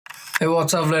Hey,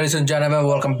 what's up ladies and gentlemen,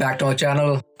 welcome back to our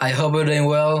channel. I hope you're doing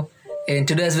well. In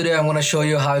today's video I'm going to show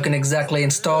you how you can exactly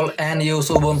install and use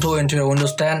Ubuntu into your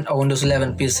Windows 10 or Windows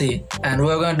 11 PC. And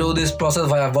we're going to do this process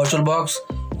via VirtualBox.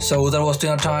 So without wasting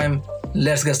our time,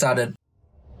 let's get started.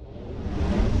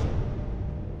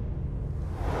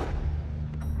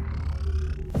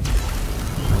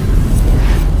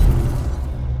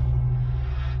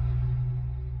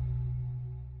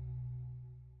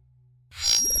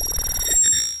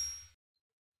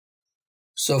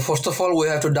 So first of all, we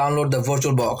have to download the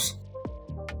VirtualBox.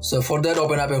 So for that,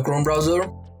 open up your Chrome browser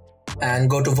and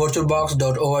go to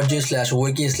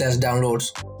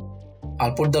virtualbox.org/wiki/downloads.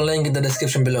 I'll put the link in the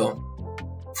description below.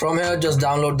 From here, just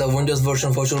download the Windows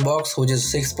version VirtualBox, which is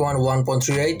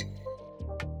 6.1.38.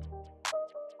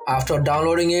 After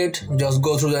downloading it, just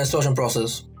go through the installation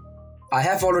process. I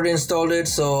have already installed it,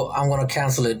 so I'm gonna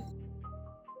cancel it.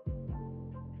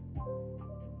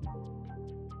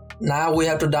 Now we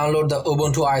have to download the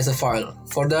Ubuntu ISO file.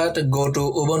 For that, go to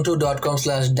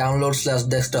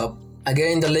ubuntu.com/download/desktop.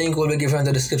 Again, the link will be given in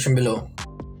the description below.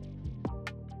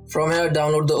 From here,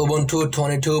 download the Ubuntu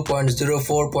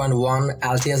 22.04.1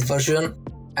 LTS version,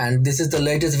 and this is the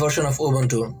latest version of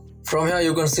Ubuntu. From here,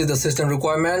 you can see the system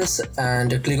requirements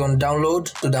and click on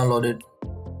download to download it.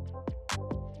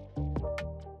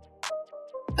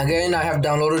 Again, I have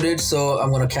downloaded it, so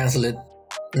I'm gonna cancel it.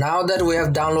 Now that we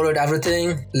have downloaded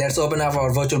everything, let's open up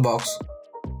our VirtualBox.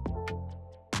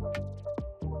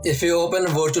 If you open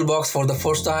VirtualBox for the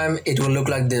first time, it will look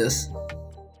like this.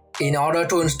 In order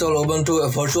to install Ubuntu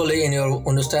virtually in your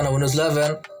Windows 10 or Windows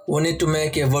 11, we need to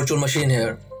make a virtual machine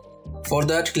here. For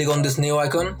that, click on this new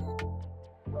icon.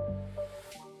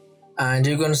 And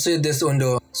you can see this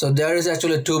window. So there is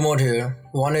actually two modes here.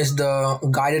 One is the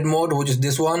guided mode, which is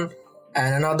this one,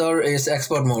 and another is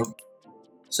expert mode.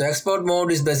 So expert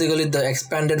mode is basically the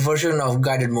expanded version of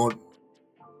guided mode.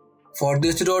 For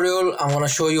this tutorial, I'm gonna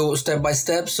show you step by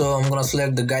step, so I'm gonna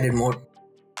select the guided mode.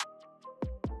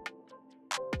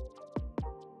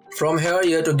 From here,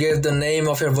 you have to give the name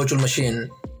of your virtual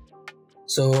machine.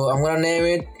 So I'm gonna name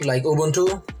it like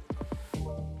Ubuntu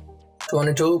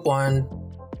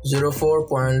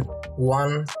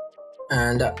 22.04.1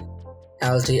 and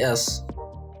LTS.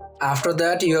 After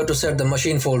that, you have to set the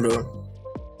machine folder.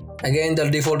 Again, the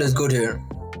default is good here.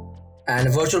 And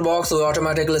VirtualBox will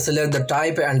automatically select the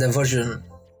type and the version.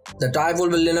 The type will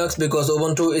be Linux because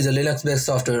Ubuntu is a Linux based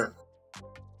software.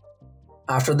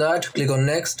 After that, click on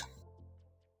next.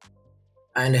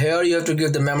 And here you have to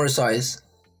give the memory size.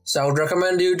 So I would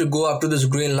recommend you to go up to this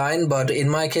green line, but in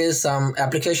my case some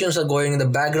applications are going in the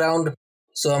background,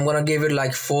 so I'm gonna give it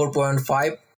like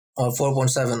 4.5 or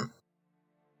 4.7.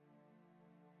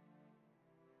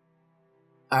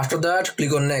 After that,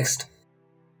 click on next.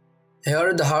 Here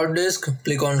at the hard disk,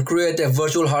 click on create a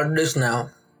virtual hard disk now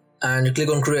and click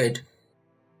on create.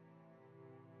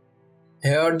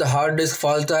 Here at the hard disk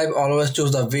file type, always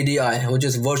choose the VDI, which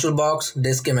is VirtualBox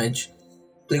disk image.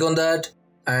 Click on that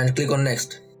and click on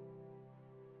next.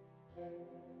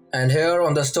 And here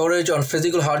on the storage on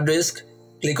physical hard disk,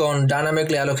 click on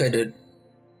dynamically allocated.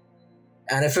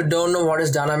 And if you don't know what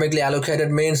is dynamically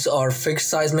allocated means or fixed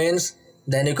size means,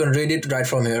 then you can read it right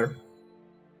from here.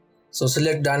 So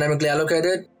select dynamically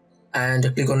allocated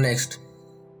and click on next.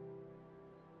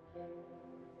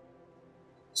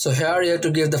 So here you have to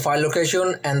give the file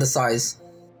location and the size.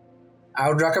 I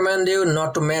would recommend you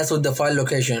not to mess with the file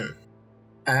location.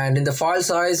 And in the file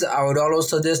size, I would always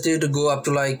suggest you to go up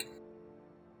to like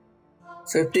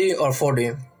 50 or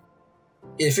 40.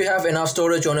 If you have enough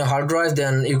storage on your hard drive,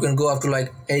 then you can go up to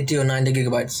like 80 or 90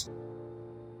 gigabytes.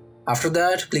 After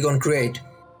that, click on create.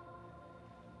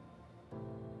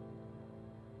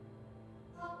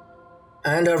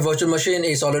 And our virtual machine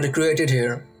is already created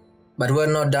here, but we're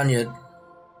not done yet.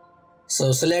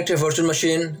 So select your virtual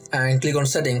machine and click on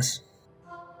settings.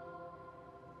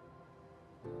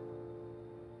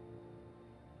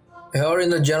 Here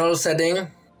in the general setting,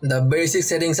 the basic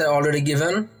settings are already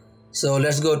given, so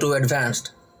let's go to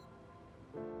advanced.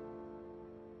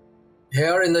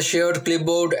 Here in the shared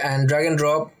clipboard and drag and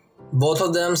drop, both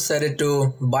of them set it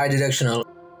to bidirectional.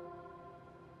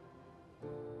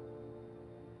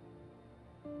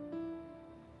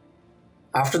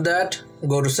 After that,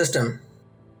 go to system.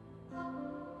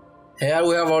 Here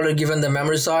we have already given the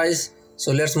memory size,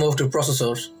 so let's move to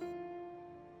processors.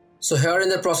 So here in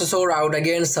the processor, I would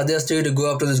again suggest you to go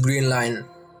up to this green line,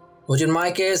 which in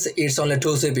my case, it's only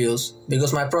 2 CPUs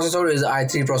because my processor is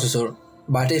i3 processor.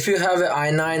 But if you have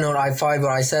an i9 or i5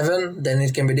 or i7, then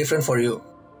it can be different for you.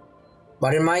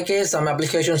 But in my case, some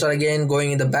applications are again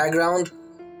going in the background,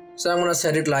 so I'm gonna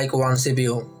set it like 1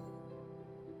 CPU.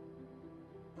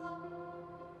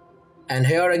 And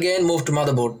here again move to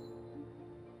motherboard.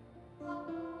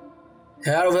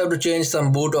 Here we have to change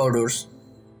some boot orders.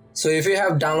 So if you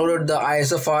have downloaded the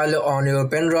ISO file on your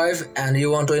pen drive and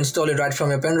you want to install it right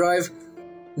from your pen drive,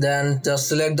 then just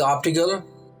select the optical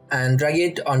and drag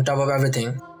it on top of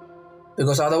everything,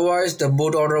 because otherwise the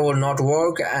boot order will not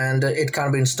work and it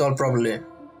can't be installed properly.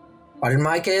 But in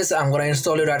my case, I'm gonna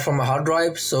install it right from my hard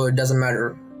drive, so it doesn't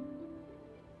matter.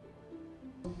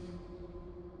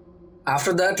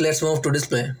 After that, let's move to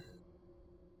display.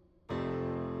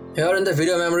 Here in the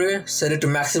video memory, set it to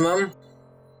maximum,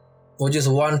 which is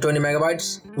 120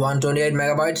 megabytes, 128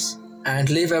 megabytes, and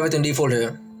leave everything default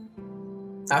here.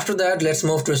 After that, let's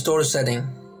move to storage setting.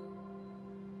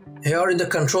 Here in the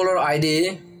controller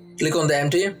IDE, click on the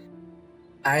empty,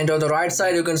 and on the right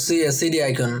side you can see a CD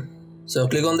icon. So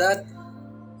click on that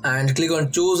and click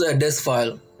on choose a disk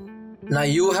file. Now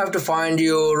you have to find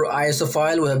your ISO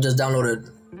file we have just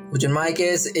downloaded, which in my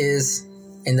case is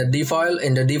in the D file,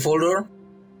 in the D folder.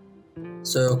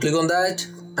 So click on that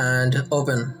and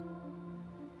open.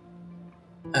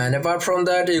 And apart from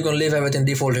that, you can leave everything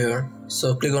default here.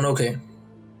 So click on OK.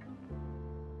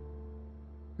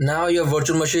 Now your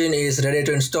virtual machine is ready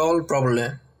to install properly.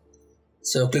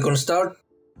 So click on start.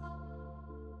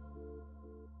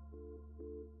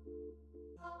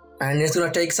 And it's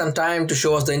gonna take some time to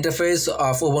show us the interface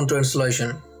of Ubuntu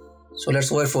installation. So let's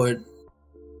wait for it.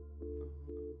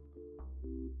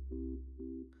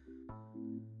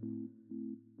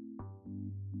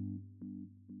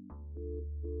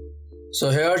 So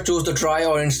here choose the try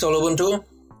or install Ubuntu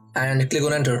and click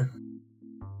on enter.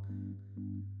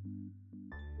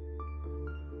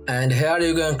 And here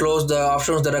you can close the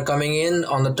options that are coming in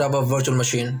on the top of virtual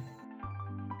machine.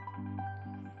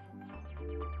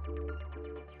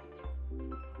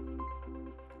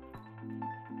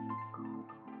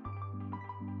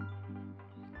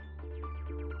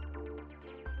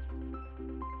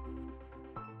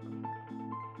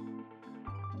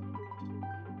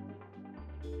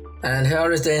 And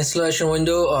here is the installation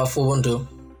window of Ubuntu.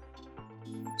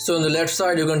 So on the left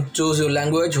side you can choose your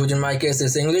language, which in my case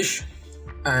is English,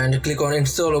 and click on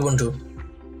install Ubuntu.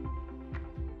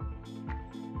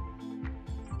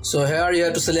 So here you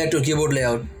have to select your keyboard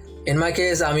layout. In my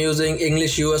case I'm using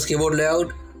English US keyboard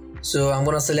layout, so I'm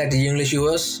gonna select the English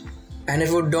US. And if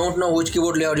you don't know which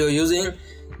keyboard layout you're using,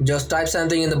 just type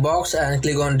something in the box and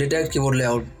click on detect keyboard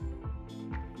layout.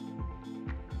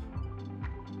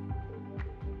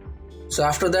 So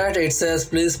after that it says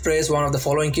please press one of the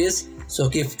following keys, so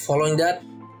keep following that.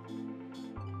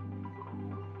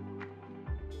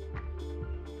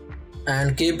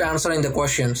 And keep answering the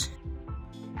questions.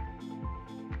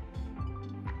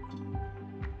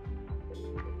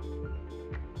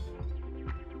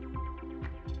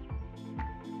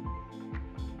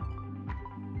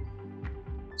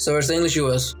 So it's English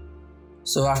US.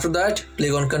 So after that,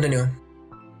 click on continue.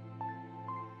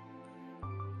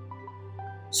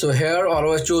 So here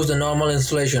always choose the normal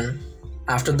installation.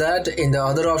 After that, in the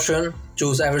other option,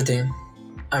 choose everything.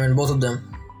 I mean both of them.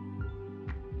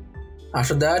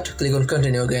 After that, click on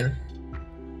continue again.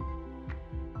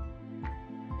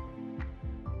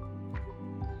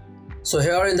 So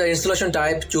here in the installation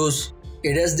type, choose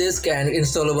erase disk and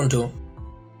install Ubuntu.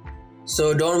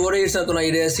 So don't worry, it's not gonna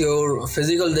erase your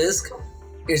physical disk.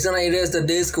 It's gonna erase the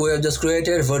disk we have just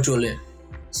created virtually.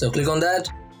 So click on that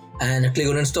and click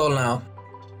on install now.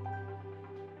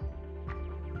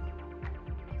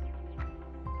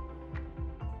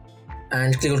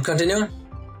 And click on continue.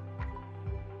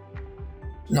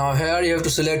 Now here you have to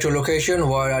select your location,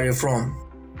 where are you from.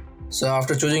 So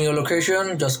after choosing your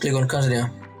location, just click on continue.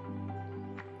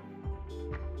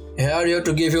 Here you have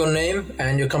to give your name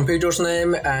and your computer's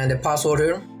name and a password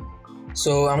here.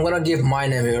 So I'm gonna give my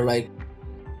name here, like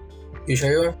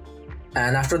Ishayo.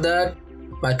 And after that,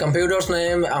 my computer's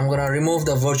name, I'm gonna remove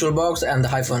the VirtualBox and the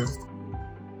hyphen.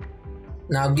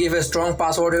 Now give a strong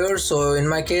password here. So in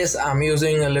my case, I'm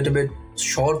using a little bit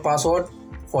short password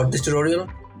for this tutorial.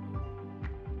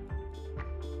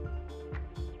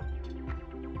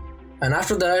 And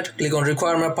after that, click on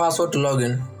require my password to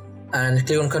login and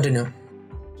click on continue.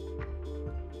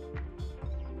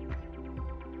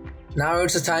 Now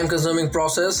it's a time consuming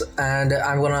process and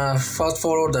I'm gonna fast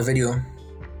forward the video.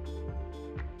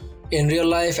 In real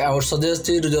life, I would suggest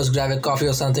you to just grab a coffee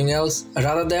or something else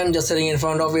rather than just sitting in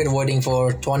front of it waiting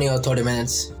for 20 or 30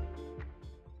 minutes.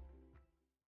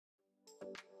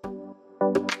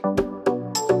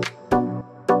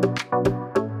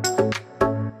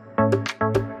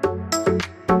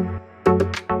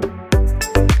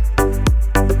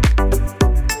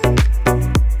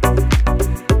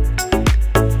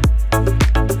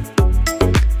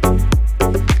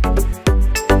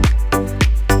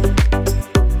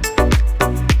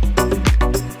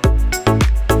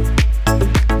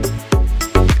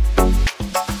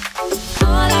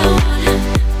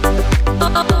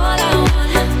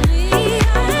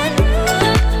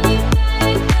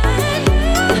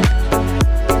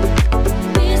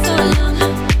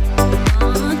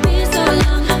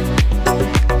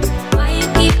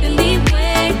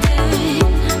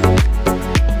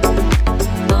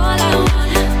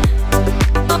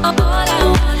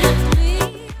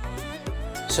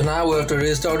 So now we have to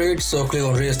restart it, so click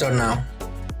on restart now.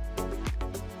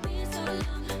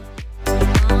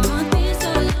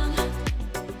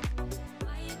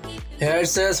 Here it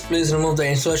says please remove the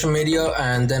installation media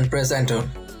and then press enter.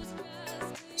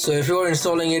 So if you are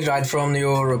installing it right from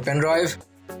your pen drive,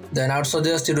 then I would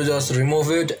suggest you to just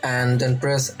remove it and then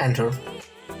press enter.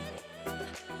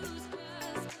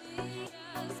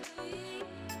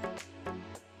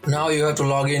 Now you have to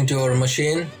log into your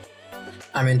machine,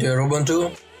 to your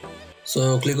Ubuntu.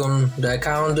 So click on the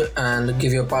account and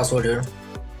give your password here.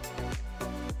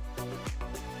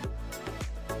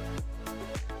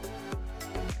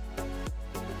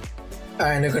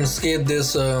 And you can skip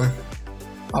this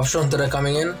options that are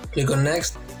coming in. Click on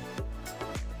next,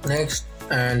 next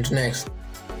and next,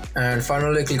 and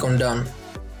finally click on done.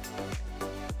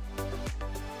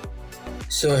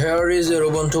 So here is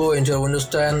your Ubuntu into your Windows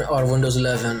 10 or Windows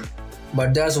 11,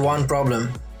 but there's one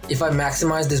problem. If I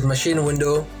maximize this machine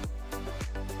window,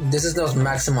 this is not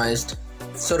maximized.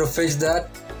 So to fix that,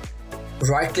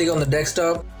 right click on the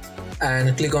desktop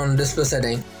and click on display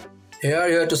setting. Here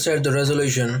you have to set the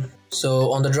resolution.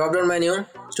 So on the drop down menu,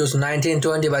 choose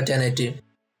 1920 by 1080.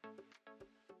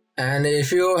 And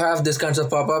if you have this kinds of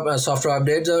pop-up as software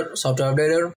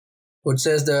updater, which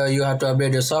says that you have to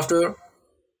update your software,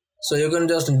 so you can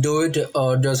just do it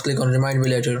or just click on remind me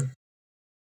later.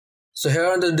 So here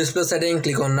on the display setting,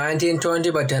 click on 1920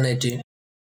 by 1080.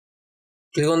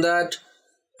 Click on that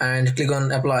and click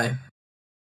on apply.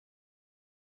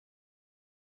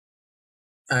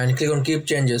 And click on keep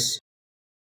changes.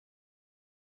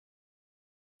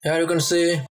 Here you can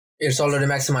see it's already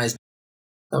maximized.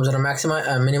 I'm going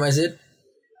to minimize it,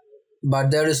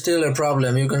 but there is still a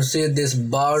problem. You can see these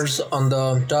bars on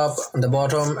the top, on the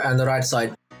bottom and the right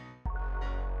side.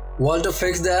 Well, to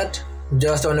fix that,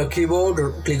 just on your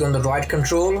keyboard click on the right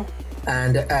control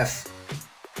and F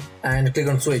and click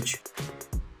on switch,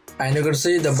 and you can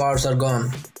see the bars are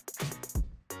gone.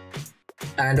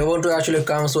 And Ubuntu actually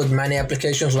comes with many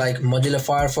applications like Mozilla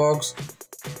Firefox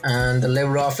and the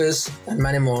LibreOffice and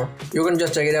many more. You can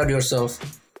just check it out yourself.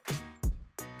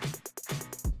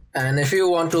 And if you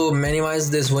want to minimize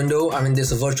this window,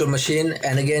 this virtual machine,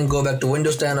 and again go back to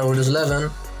Windows 10 or Windows 11,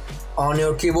 on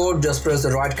your keyboard just press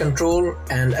the right control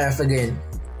and F again.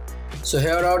 So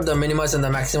here are the minimize and the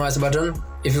maximize button.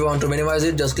 If you want to minimize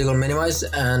it, just click on minimize,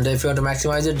 and if you want to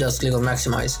maximize it, just click on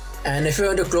maximize. And if you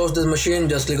want to close this machine,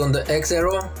 just click on the X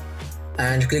arrow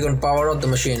and click on power off the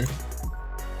machine.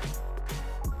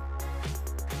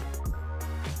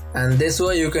 And this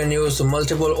way you can use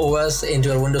multiple OS into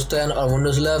your Windows 10 or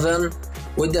Windows 11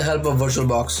 with the help of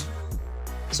VirtualBox.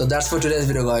 So that's for today's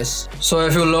video, guys. So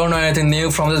if you learned anything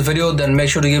new from this video, then make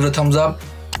sure to give it a thumbs up,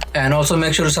 and also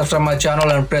make sure to subscribe my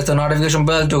channel and press the notification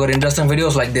bell to get interesting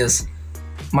videos like this.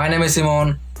 My name is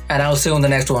Simon, and I'll see you in the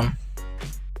next one.